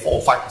going to be a 4 or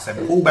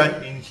 5%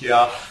 pullback in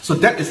here. So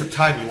that is the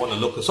time you want to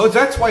look at. So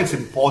that's why it's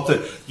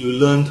important you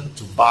learn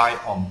to buy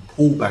on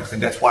pullbacks,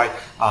 and that's why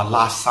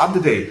last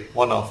Saturday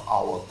one of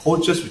our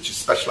coaches, which is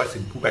specialized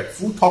in pullback,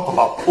 full talk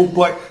about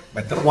pullback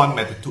method 1,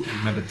 method 2,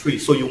 and method 3.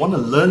 So you want to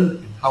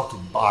learn how to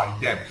buy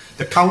them.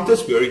 The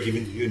counters we already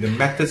given to you, the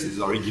methods is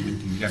already given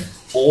to them,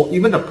 or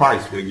even the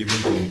price we are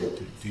giving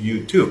to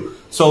you too.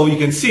 So you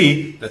can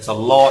see there's a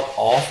lot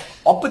of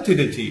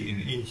opportunity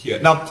in here.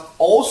 Now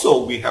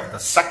also we have the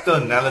sector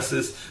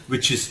analysis,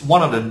 which is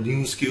one of the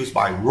new skills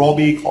by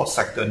Robbie called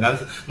sector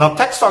analysis. Now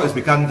tech stock has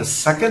become the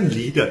second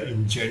leader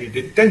in January.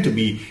 They tend to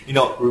be,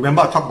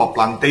 remember I talked about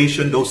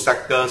plantation, those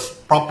sectors,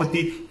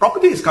 property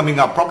is coming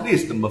up. Property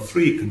is number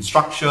 3,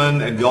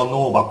 construction, and we all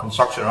know about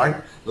construction, right?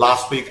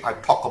 Last week I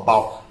talked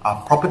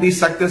about property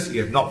sectors. If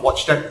you have not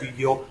watched that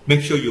video,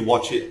 make sure you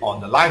watch it on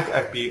the live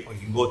FB, or you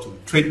can go to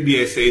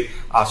TradeVSA,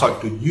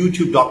 to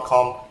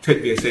youtube.com,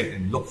 TradeVSA,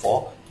 and look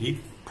for the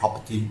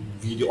property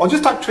video, or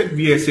just type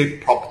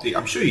TradeVSA property.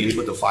 I'm sure you're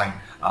able to find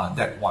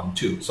that one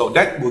too. So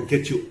that will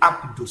get you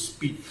up into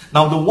speed.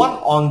 Now the one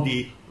on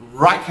the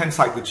right hand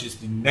side, which is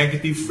the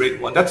negative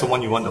red one, that's the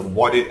one you want to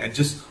avoid it, and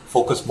just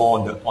focus more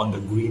on the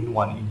green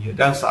one in here.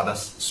 Those are the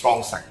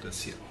strong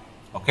sectors here.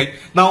 Okay.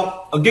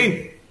 Now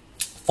again,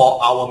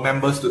 for our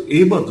members to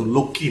able to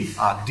look in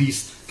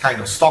these kind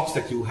of stocks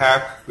that you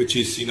have, which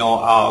is,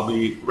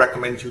 we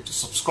recommend you to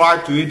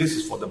subscribe to it. This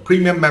is for the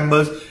premium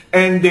members,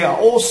 and they are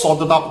all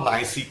sorted out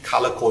nicely,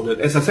 color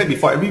coded. As I said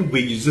before, every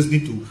week you just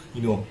need to,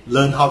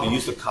 learn how to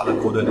use the color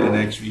coded and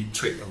actually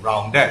trade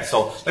around that.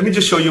 So let me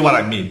just show you what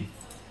I mean.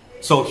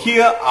 So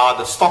here are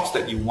the stocks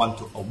that you want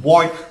to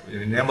avoid.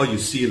 Whenever you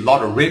see a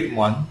lot of red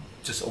one,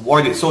 just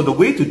avoid it. So the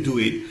way to do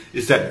it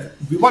is that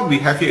what we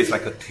have here is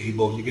like a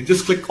table. You can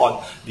just click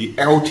on the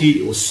LT,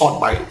 it will sort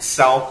by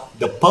itself.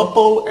 The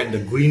purple and the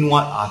green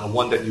one are the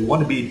one that you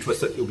want to be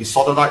interested. It will be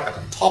sorted out at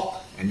the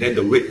top, and then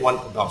the red one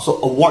down.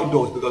 So avoid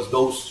those, because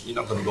those you're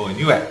not going to go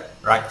anywhere,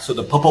 right? So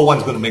the purple one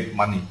is going to make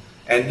money.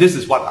 And this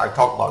is what I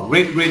talk about.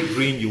 Red,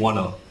 green, you want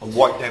to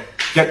avoid them.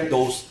 Get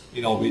those,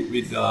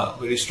 with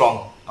very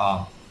strong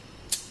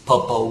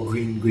purple,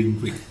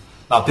 green.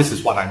 Now this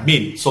is what I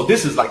mean. So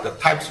this is like the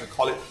types, we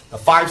call it the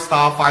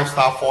 5-star,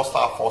 5-star,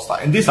 4-star, 4-star.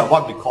 And these are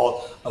what we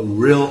call a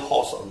real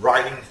horse, a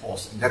riding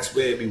horse. And that's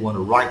where we want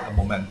to ride the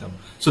momentum.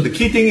 So the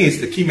key thing is,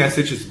 the key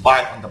message is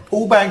buy on the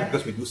pullback,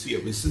 because we do see a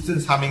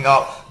resistance coming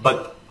out,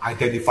 but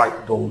identify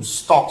those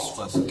stocks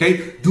first,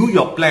 okay? Do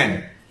your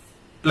plan,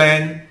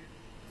 and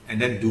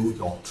then do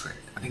your trade.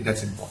 I think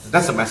that's important.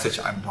 That's the message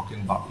I'm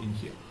talking about in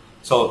here.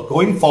 So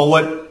going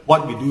forward,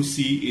 what we do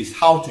see is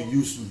how to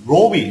use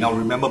Robi. Now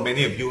remember,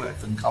 many of you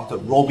have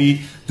encountered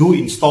Robi. Do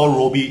install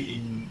Robi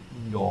in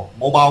your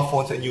mobile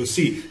phones, and you'll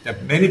see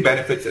that many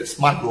benefits that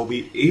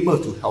SMARTRobie able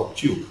to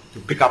help you to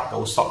pick up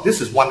those stocks.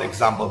 This is one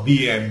example,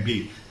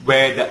 BMB,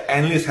 where the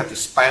analysts have to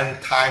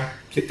spend time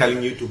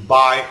telling you to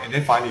buy, and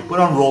then finally put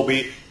on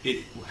Robi,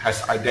 it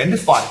has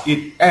identified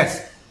it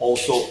as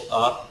also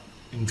a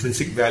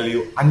intrinsic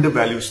value,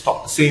 undervalued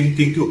stock. Same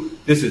thing too.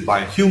 This is by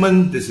a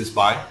human, this is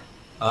by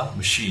a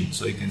machine.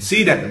 So you can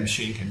see that the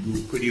machine can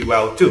do pretty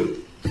well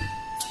too.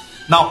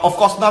 Now, of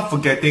course, not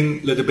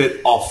forgetting a little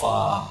bit of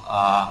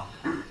a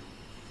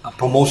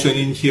promotion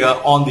in here.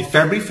 On the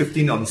February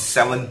 15 and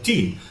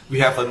 17, we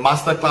have a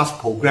masterclass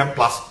program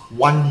plus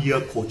 1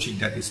 year coaching.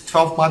 That is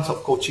 12 months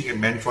of coaching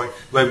and mentoring,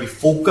 where we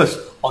focus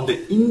on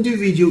the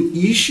individual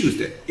issues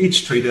that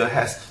each trader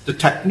has, the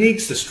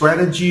techniques, the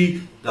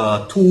strategy,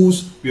 the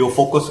tools. We will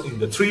focus in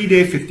the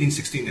 3-day, 15,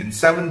 16, and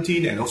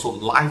 17, and also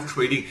live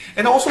trading.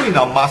 And also in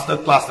our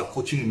masterclass, the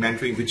coaching and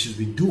mentoring, which is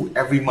we do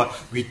every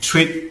month. We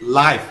trade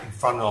live in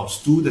front of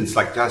students,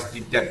 like just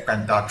did that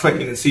Panda trade.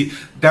 You can see,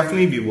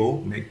 definitely we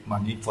will make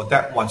money for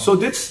that one. So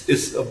this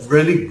is a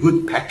really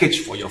good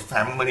package for your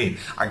family.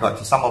 I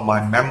got some of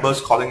my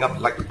members calling up,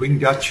 like to bring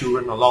their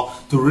children along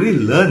to really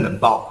learn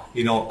about,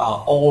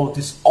 all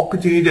this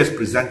opportunity that's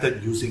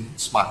presented using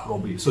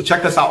SMARTRobie. So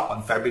check us out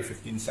on February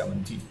 15,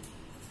 17.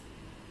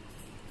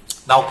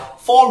 Now,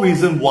 4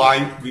 reasons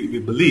why we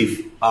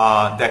believe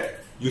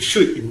that you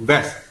should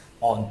invest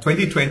on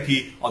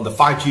 2020 on the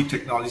 5G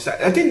technology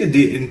side. I think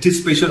the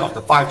anticipation of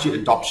the 5G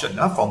adoption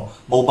from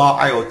mobile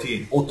IoT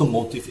and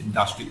automotive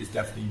industry is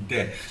definitely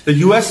there. The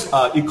US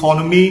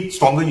economy,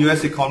 stronger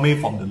US economy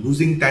from the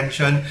losing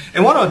tension.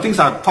 And one of the things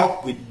I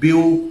talked with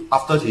Bill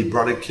after his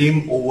brother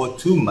came over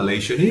to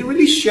Malaysia, and he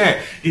really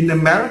shared, in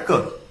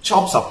America,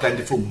 jobs are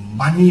plentiful,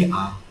 money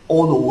are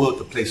all over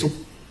the place. So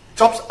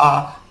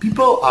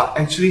people are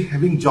actually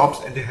having jobs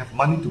and they have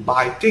money to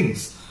buy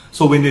things.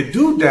 So when they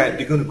do that,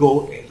 they're going to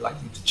go and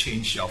likely to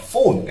change your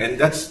phone. And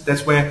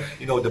that's where,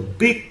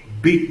 the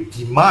big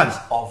demands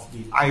of the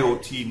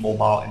IoT,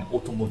 mobile and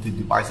automotive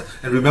devices.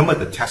 And remember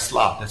the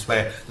Tesla, that's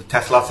where the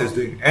Tesla is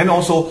doing. And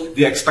also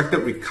the expected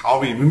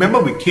recovery. Remember,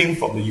 we came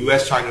from the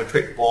US-China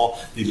trade war,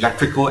 the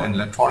electrical and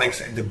electronics,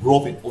 and the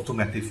growth in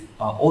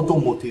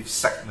automotive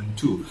segment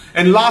too.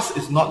 And last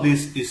is not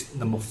least is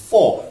number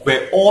 4,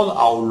 where all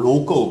our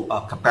local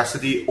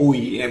capacity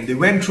OEM, they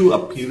went through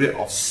a period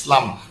of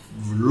slump,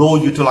 low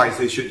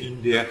utilization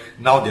in there.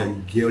 Now they're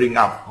gearing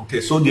up.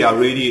 Okay, so they are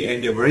ready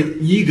and they're very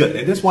eager,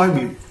 and that's why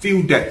we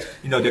feel that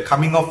they're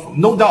coming off.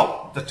 No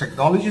doubt, the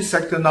technology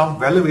sector now,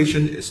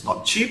 valuation is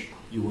not cheap.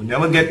 You will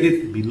never get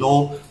it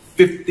below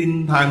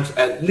 15 times,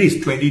 at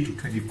least 20 to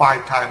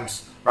 25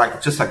 times, right?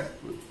 Just like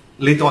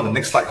later on the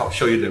next slide, I'll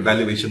show you the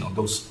valuation of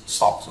those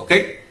stocks.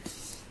 Okay.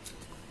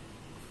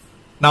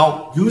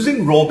 Now,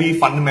 using Robi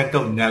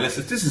fundamental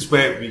analysis, this is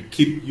where we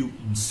keep you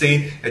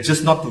insane and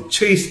just not to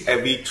chase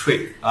every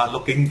trade,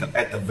 looking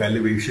at the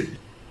valuation.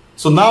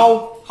 So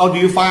now, how do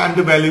you find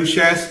undervalued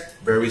shares?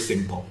 Very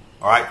simple.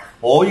 All right.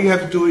 All you have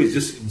to do is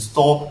just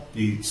install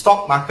the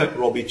stock market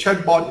Robi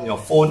chatbot in your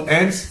phone,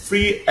 and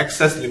free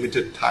access,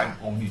 limited time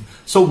only.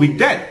 So with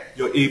that,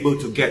 you're able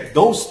to get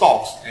those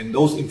stocks and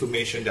those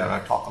information that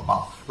I talk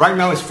about. Right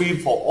now, it's free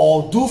for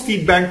all. Do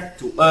feedback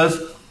to us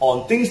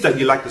on things that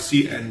you like to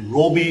see in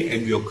Robi,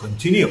 and we'll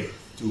continue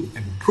to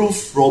improve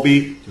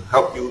Robi to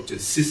help you, to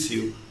assist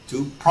you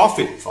to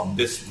profit from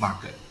this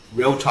market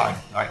real time,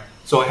 right?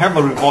 So have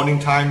a rewarding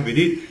time with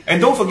it.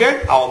 And don't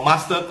forget, our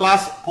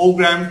masterclass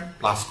program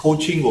plus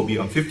coaching will be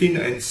on 15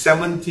 and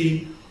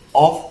 17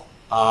 of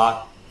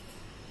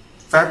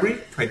February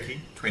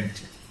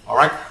 2020. All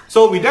right.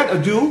 So without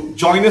ado,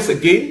 join us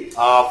again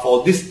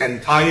for this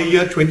entire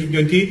year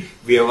 2020.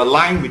 We have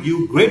aligned with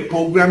you great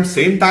program,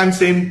 same time,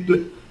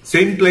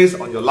 same place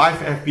on your live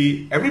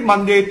FB every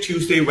Monday,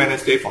 Tuesday,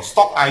 Wednesday for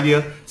stock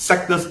idea,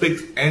 sector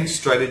picks, and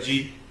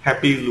strategy.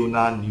 Happy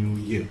Lunar New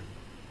Year.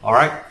 All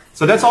right.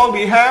 So that's all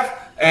we have.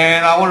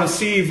 And I want to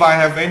see if I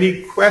have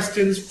any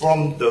questions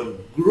from the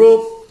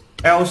group.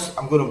 Else,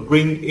 I'm going to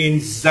bring in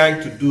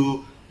Zach to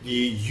do the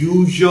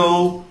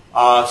usual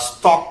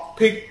stock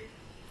pick.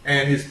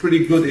 And he's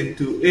pretty good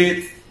into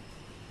it.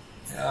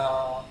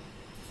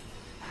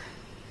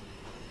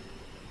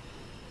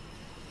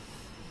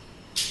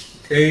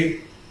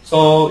 Okay.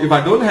 So if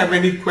I don't have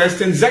any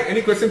questions, Zach,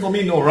 any question for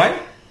me? No,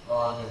 right?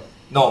 No.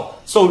 No.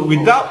 So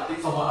without... I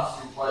think someone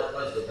asked you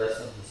what is the best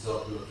time to sell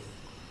gloves?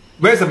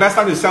 Where's the best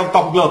time to sell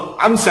top glove?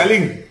 I'm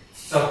selling.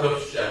 Sell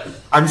glove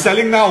shares. I'm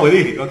selling now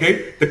already,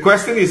 okay? The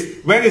question is,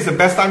 when is the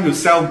best time to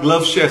sell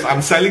glove shares?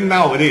 I'm selling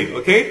now already,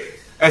 okay?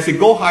 As it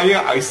go higher,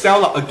 I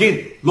sell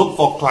again. Look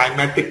for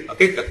climatic,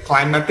 okay? The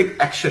climatic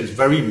action is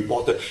very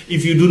important.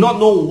 If you do not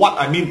know what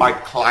I mean by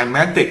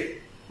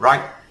climatic,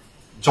 right?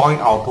 Join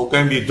our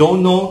program. If you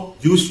don't know,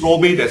 use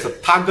Robbie. There's a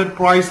target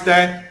price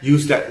there.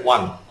 Use that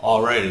one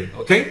already,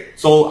 okay?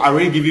 So I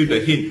already give you the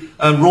hint.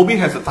 Robbie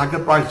has a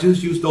target price.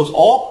 Just use those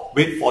or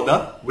wait for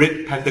the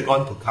red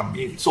pentagon to come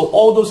in. So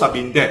all those have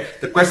been there.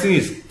 The question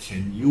is,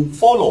 can you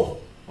follow?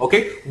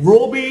 Okay?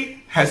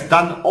 Robbie has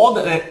done all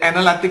the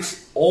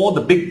analytics, all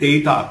the big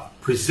data,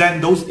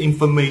 present those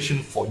information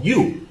for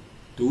you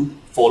to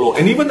follow.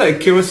 And even the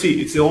accuracy,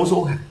 it's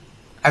also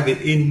have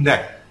it in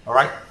there, all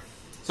right?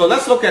 So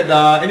let's look at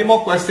any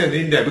more questions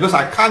in there because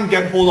I can't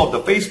get hold of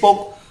the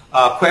Facebook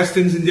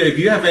questions in there. If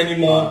you have any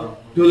more,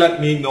 do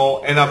let me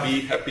know and I'll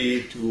be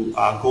happy to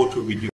go through with you.